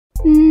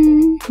Okay,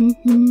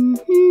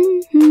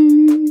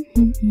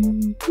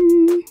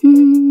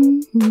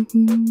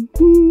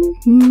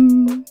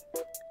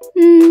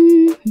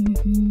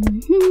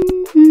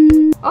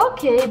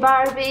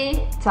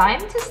 Barbie, time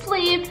to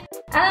sleep.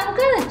 And I'm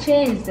gonna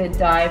change the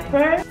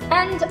diaper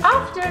and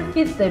after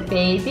feed the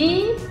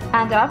baby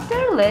and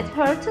after let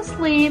her to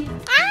sleep.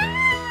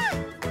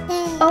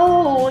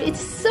 Oh,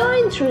 it's so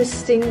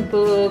interesting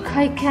book.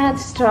 I can't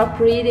stop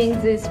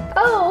reading this.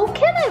 Oh,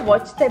 can I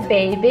watch the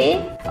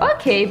baby?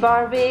 Okay,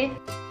 Barbie.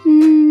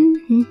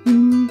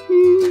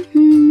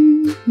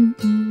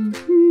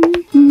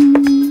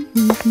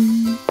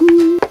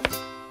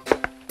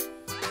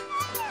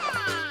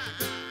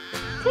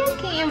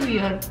 Taking off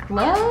your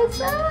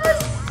clothes. Oh,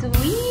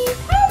 sweet.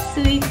 How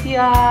sweet you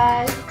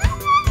are.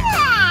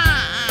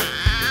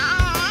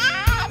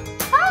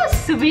 How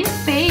sweet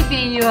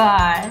baby you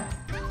are.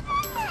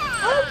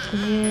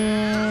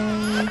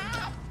 Okay.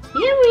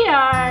 Here we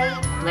are.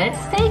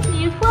 Let's take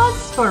new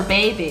clothes for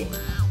baby.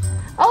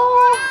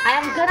 Oh,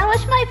 I'm gonna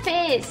wash my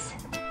face.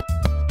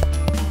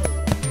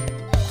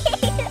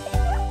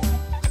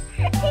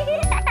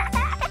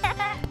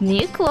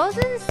 New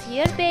clothes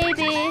here,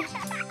 baby.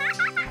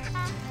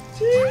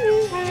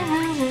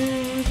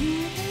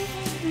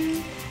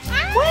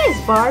 Where is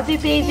Barbie,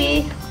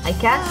 baby? I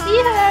can't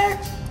see her.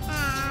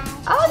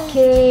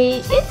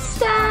 Okay, it's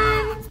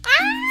done.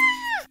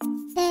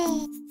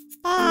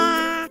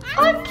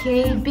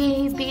 Okay,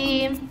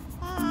 baby.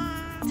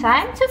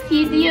 Time to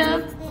feed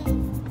you.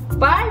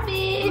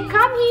 Barbie,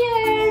 come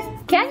here.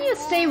 Can you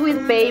stay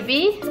with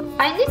baby?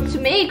 I need to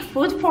make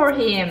food for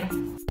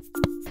him.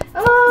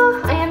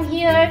 Oh, I am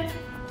here.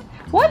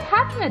 What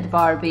happened,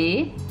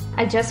 Barbie?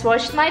 I just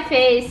washed my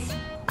face.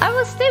 I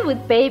will stay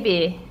with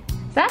baby.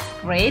 That's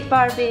great,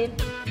 Barbie.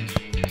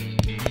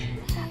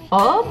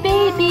 Oh,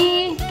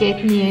 baby,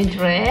 get new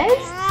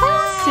dress.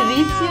 How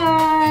sweet you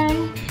are.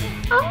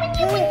 Oh,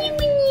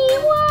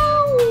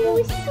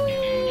 wow,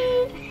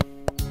 sweet.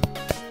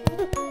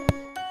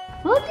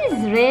 Food is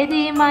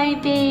ready, my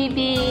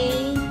baby.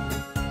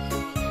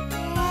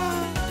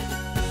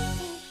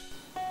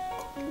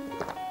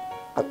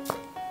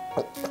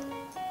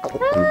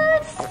 Ah,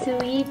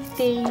 sweet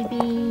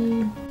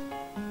baby.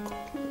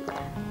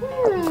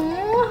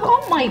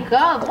 Oh my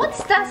God,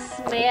 what's that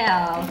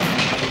smell?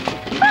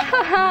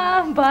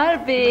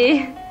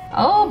 Barbie.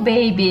 Oh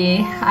baby,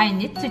 I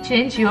need to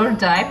change your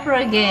diaper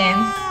again.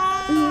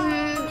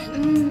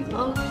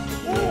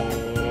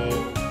 Okay.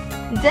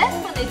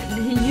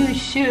 Definitely you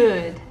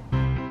should.